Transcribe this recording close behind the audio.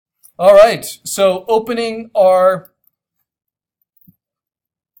All right, so opening our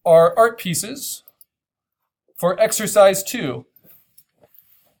art pieces for exercise 2.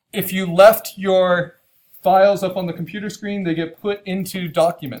 If you left your files up on the computer screen, they get put into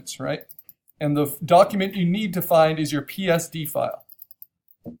documents, right? And the document you need to find is your PSD file.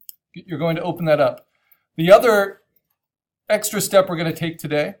 You're going to open that up. The other extra step we're going to take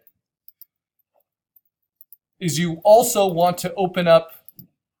today is you also want to open up,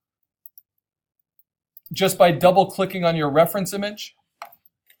 just by double-clicking on your reference image,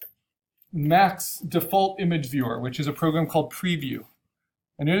 Mac's default image viewer, which is a program called Preview.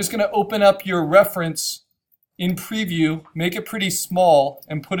 And you're just going to open up your reference in Preview, make it pretty small,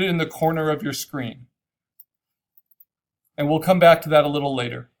 and put it in the corner of your screen. And we'll come back to that a little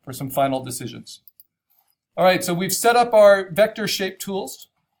later for some final decisions. All right, so we've set up our vector shape tools.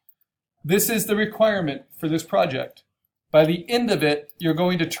 This is the requirement for this project. By the end of it, you're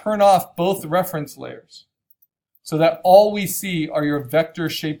going to turn off both reference layers so that all we see are your vector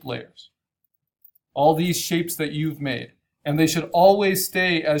shape layers. All these shapes that you've made. And they should always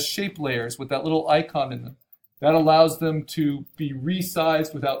stay as shape layers with that little icon in them. That allows them to be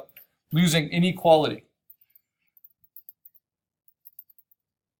resized without losing any quality.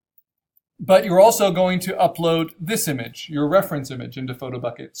 But you're also going to upload this image, your reference image, into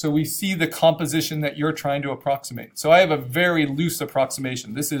PhotoBucket. So we see the composition that you're trying to approximate. So I have a very loose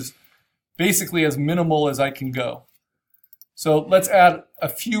approximation. This is basically as minimal as I can go. So let's add a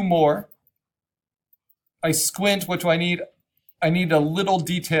few more. I squint. What do I need? I need a little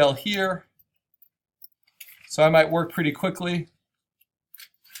detail here. So I might work pretty quickly.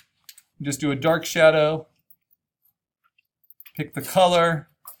 Just do a dark shadow. Pick the color.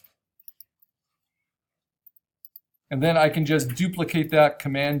 And then I can just duplicate that,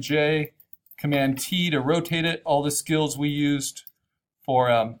 Command J, Command T to rotate it. All the skills we used for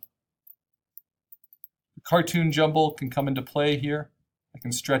the cartoon jumble can come into play here. I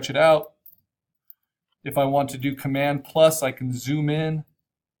can stretch it out. If I want to do Command plus, I can zoom in.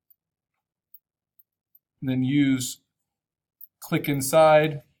 And then use click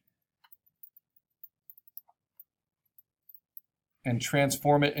inside and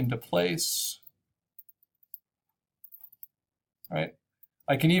transform it into place. Right?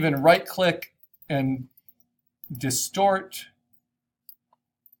 I can even right click and distort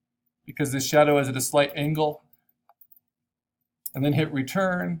because this shadow is at a slight angle, and then hit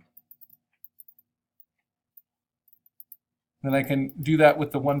return. Then I can do that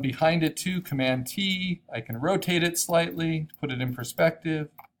with the one behind it too, Command T. I can rotate it slightly to put it in perspective.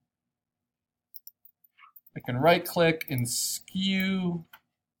 I can right click and skew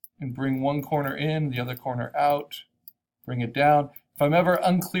and bring one corner in, the other corner out. Bring it down. If I'm ever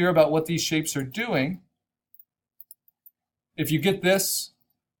unclear about what these shapes are doing, if you get this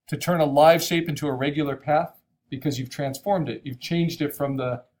to turn a live shape into a regular path because you've transformed it, you've changed it from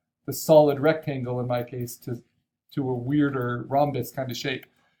the solid rectangle in my case to a weirder rhombus kind of shape,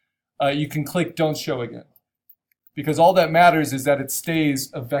 you can click Don't Show Again. Because all that matters is that it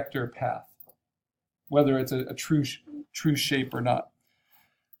stays a vector path, whether it's a true shape or not.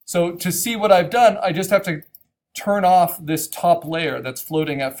 So to see what I've done, I just have to turn off this top layer that's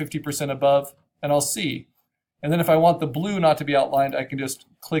floating at 50% above, and I'll see. And then if I want the blue not to be outlined, I can just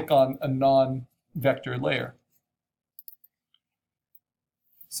click on a non-vector layer.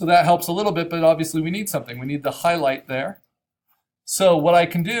 So that helps a little bit, but obviously we need something. We need the highlight there. So what I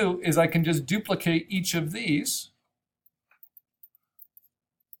can do is I can just duplicate each of these.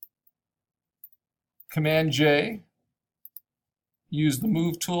 Command J, use the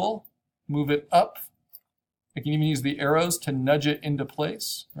move tool, move it up. I can even use the arrows to nudge it into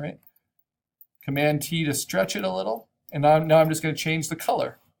place, right? Command T to stretch it a little. And now I'm just going to change the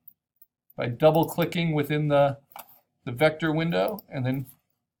color by double-clicking within the vector window and then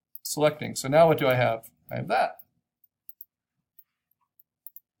selecting. So now what do I have? I have that.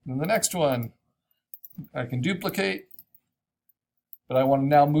 And then the next one, I can duplicate, but I want to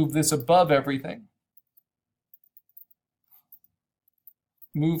now move this above everything.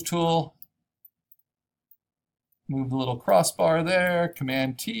 Move tool. Move the little crossbar there,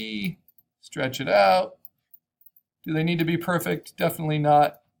 Command T, stretch it out. Do they need to be perfect? Definitely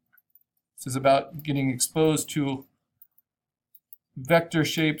not. This is about getting exposed to vector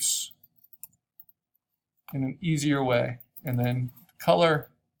shapes in an easier way. And then color,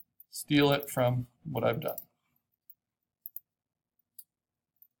 steal it from what I've done.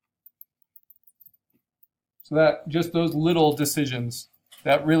 So that, just those little decisions,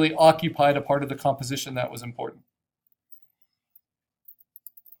 that really occupied a part of the composition that was important.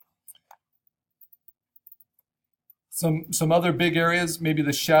 Some other big areas, maybe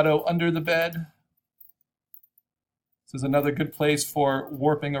the shadow under the bed. This is another good place for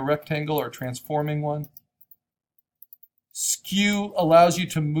warping a rectangle or transforming one. Skew allows you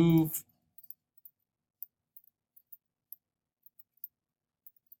to move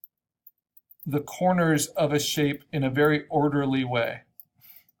the corners of a shape in a very orderly way,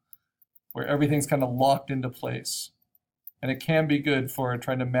 where everything's kind of locked into place. And it can be good for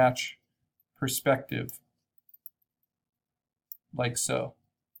trying to match perspective, like so.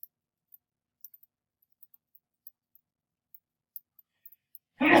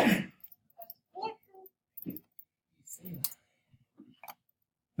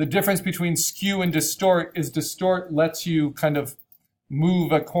 The difference between skew and distort is distort lets you kind of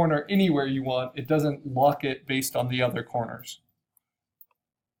move a corner anywhere you want. It doesn't lock it based on the other corners.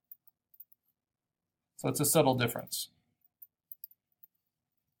 So it's a subtle difference.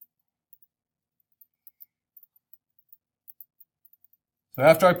 So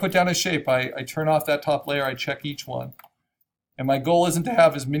after I put down a shape, I turn off that top layer, I check each one. And my goal isn't to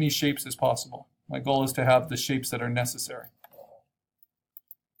have as many shapes as possible. My goal is to have the shapes that are necessary.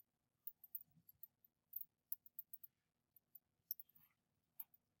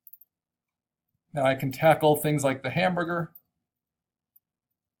 Now I can tackle things like the hamburger.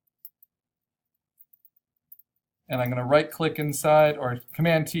 And I'm going to right-click inside, or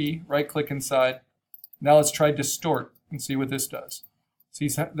Command-T, right-click inside. Now let's try distort and see what this does. See,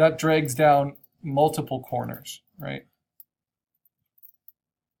 that drags down multiple corners, right?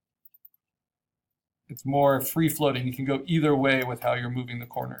 It's more free-floating. You can go either way with how you're moving the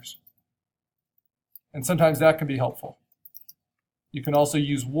corners. And sometimes that can be helpful. You can also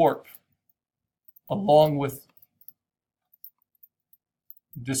use warp along with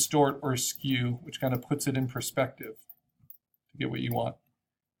distort or skew, which kind of puts it in perspective to get what you want.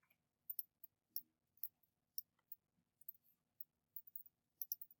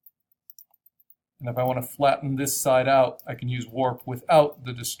 And if I want to flatten this side out, I can use warp without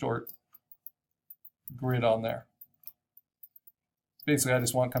the distort grid on there. Basically, I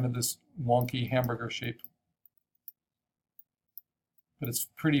just want kind of this wonky hamburger shape. But it's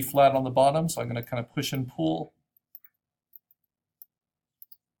pretty flat on the bottom, so I'm going to kind of push and pull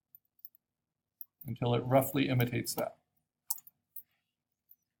until it roughly imitates that.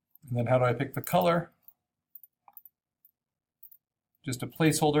 And then how do I pick the color? Just a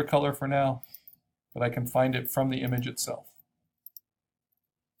placeholder color for now, but I can find it from the image itself.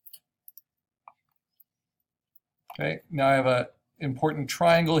 Okay, now I have an important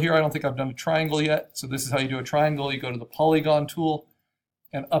triangle here. I don't think I've done a triangle yet, so this is how you do a triangle. You go to the polygon tool,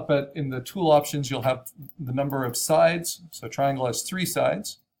 and up in the tool options, you'll have the number of sides. So triangle has 3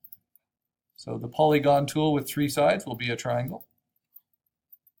 sides. So the polygon tool with 3 sides will be a triangle.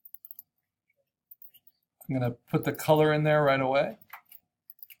 I'm going to put the color in there right away.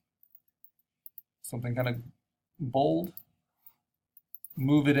 Something kind of bold.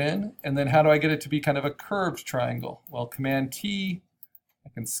 Move it in. And then how do I get it to be kind of a curved triangle? Well, Command-T, I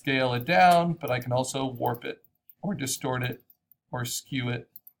can scale it down, but I can also warp it or distort it or skew it.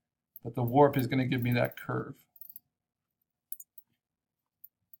 But the warp is going to give me that curve.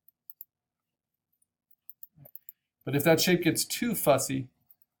 But if that shape gets too fussy,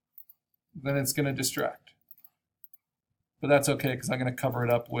 then it's going to distract. But that's okay, because I'm going to cover it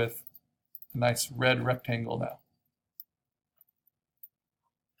up with a nice red rectangle now.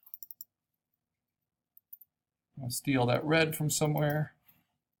 I'll steal that red from somewhere.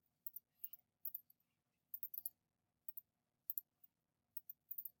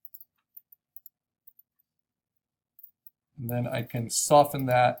 And then I can soften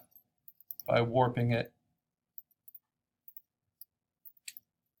that by warping it.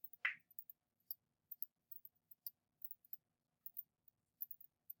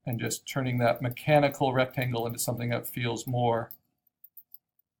 And just turning that mechanical rectangle into something that feels more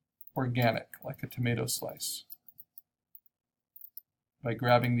organic, like a tomato slice. By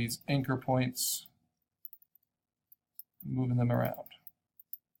grabbing these anchor points, moving them around.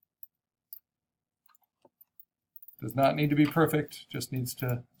 Does not need to be perfect, just needs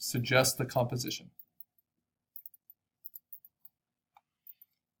to suggest the composition.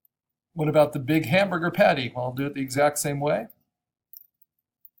 What about the big hamburger patty? Well, I'll do it the exact same way.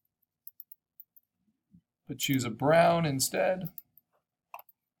 But choose a brown instead.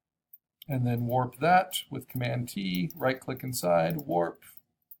 And then warp that with Command-T, right-click inside, warp,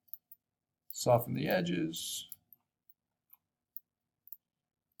 soften the edges.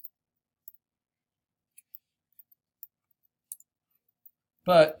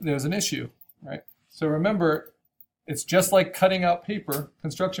 But there's an issue, right? So remember, it's just like cutting out paper,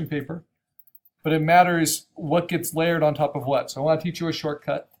 construction paper. but it matters what gets layered on top of what. So I want to teach you a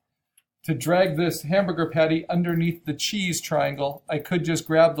shortcut. To drag this hamburger patty underneath the cheese triangle, I could just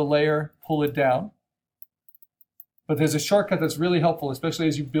grab the layer, pull it down. But there's a shortcut that's really helpful, especially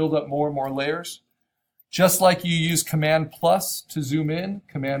as you build up more and more layers. Just like you use Command plus to zoom in,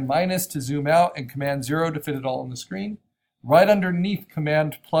 Command minus to zoom out, and Command 0 to fit it all on the screen, right underneath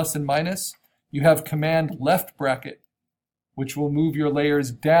Command plus and minus, you have Command left bracket, which will move your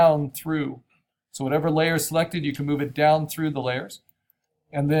layers down through. So whatever layer is selected, you can move it down through the layers.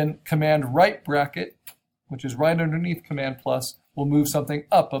 And then Command right bracket, which is right underneath Command plus, will move something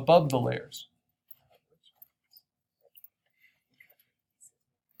up above the layers.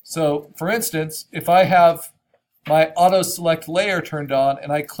 So for instance, if I have my auto select layer turned on and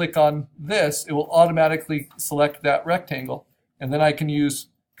I click on this, it will automatically select that rectangle. And then I can use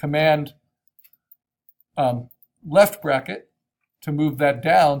Command left bracket to move that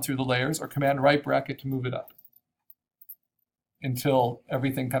down through the layers, or Command right bracket to move it up until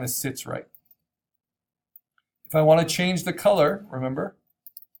everything kind of sits right. If I want to change the color, remember,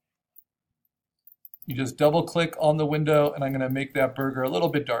 you just double click on the window and I'm going to make that burger a little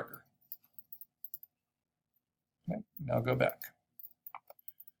bit darker. Okay, now go back.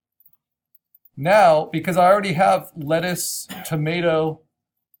 Now, because I already have lettuce, tomato,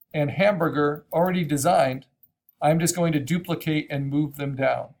 and hamburger already designed, I'm just going to duplicate and move them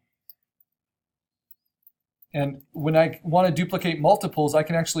down. And when I want to duplicate multiples, I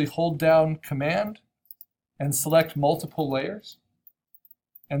can actually hold down Command and select multiple layers.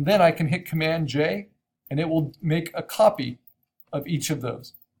 And then I can hit Command J, and it will make a copy of each of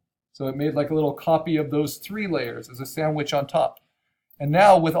those. So it made like a little copy of those 3 layers as a sandwich on top. And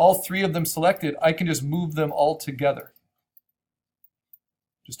now with all 3 of them selected, I can just move them all together,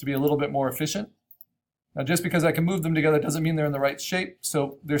 just to be a little bit more efficient. Now, just because I can move them together doesn't mean they're in the right shape,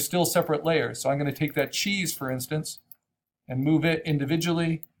 so they're still separate layers. So I'm going to take that cheese, for instance, and move it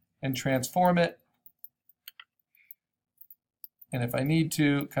individually and transform it. And if I need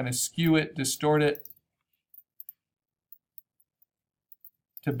to, kind of skew it, distort it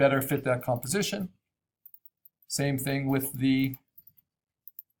to better fit that composition. Same thing with the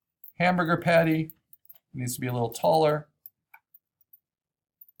hamburger patty. It needs to be a little taller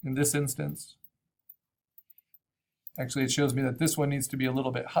in this instance. Actually, it shows me that this one needs to be a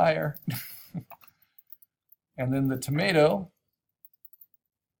little bit higher. And then the tomato.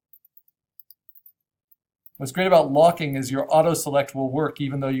 What's great about locking is your auto select will work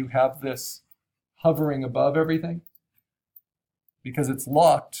even though you have this hovering above everything. Because it's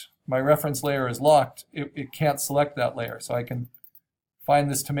locked, my reference layer is locked, it can't select that layer. So I can find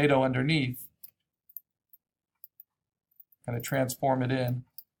this tomato underneath, kind of transform it in,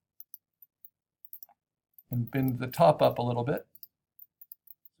 and bend the top up a little bit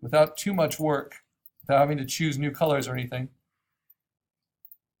without too much work, without having to choose new colors or anything.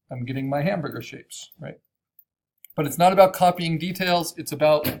 I'm getting my hamburger shapes, right? But it's not about copying details, it's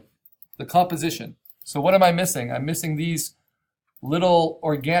about the composition. So what am I missing? I'm missing these little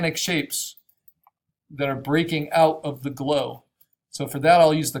organic shapes that are breaking out of the glow. So for that,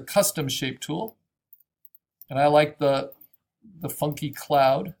 I'll use the custom shape tool. And I like the funky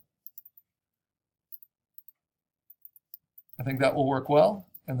cloud. I think that will work well.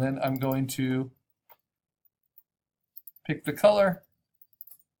 And then I'm going to pick the color,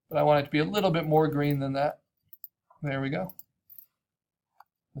 but I want it to be a little bit more green than that. There we go.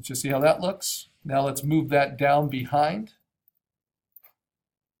 Let's just see how that looks. Now let's move that down behind.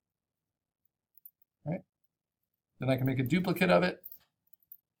 Right. Then I can make a duplicate of it.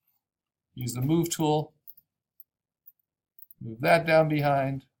 Use the move tool. Move that down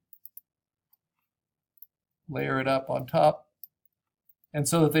behind. Layer it up on top. And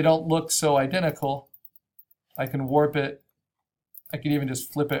so that they don't look so identical, I can warp it. I can even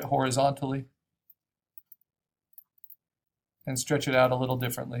just flip it horizontally and stretch it out a little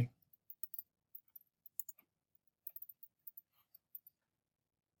differently.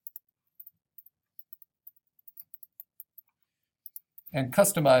 And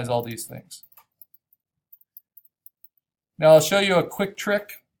customize all these things. Now I'll show you a quick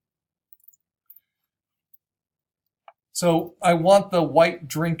trick. So I want the white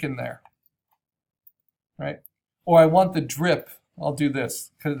drink in there, right? Or I want the drip. I'll do this,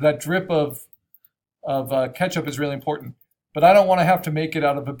 because that drip of ketchup is really important. But I don't want to have to make it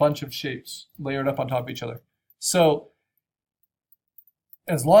out of a bunch of shapes layered up on top of each other. So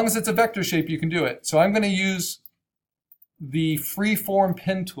as long as it's a vector shape, you can do it. So I'm going to use the freeform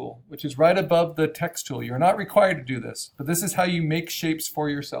pen tool, which is right above the text tool. You're not required to do this, but this is how you make shapes for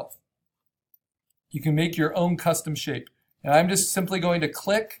yourself. You can make your own custom shape. And I'm just simply going to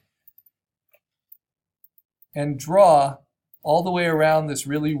click and draw all the way around this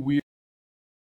really weird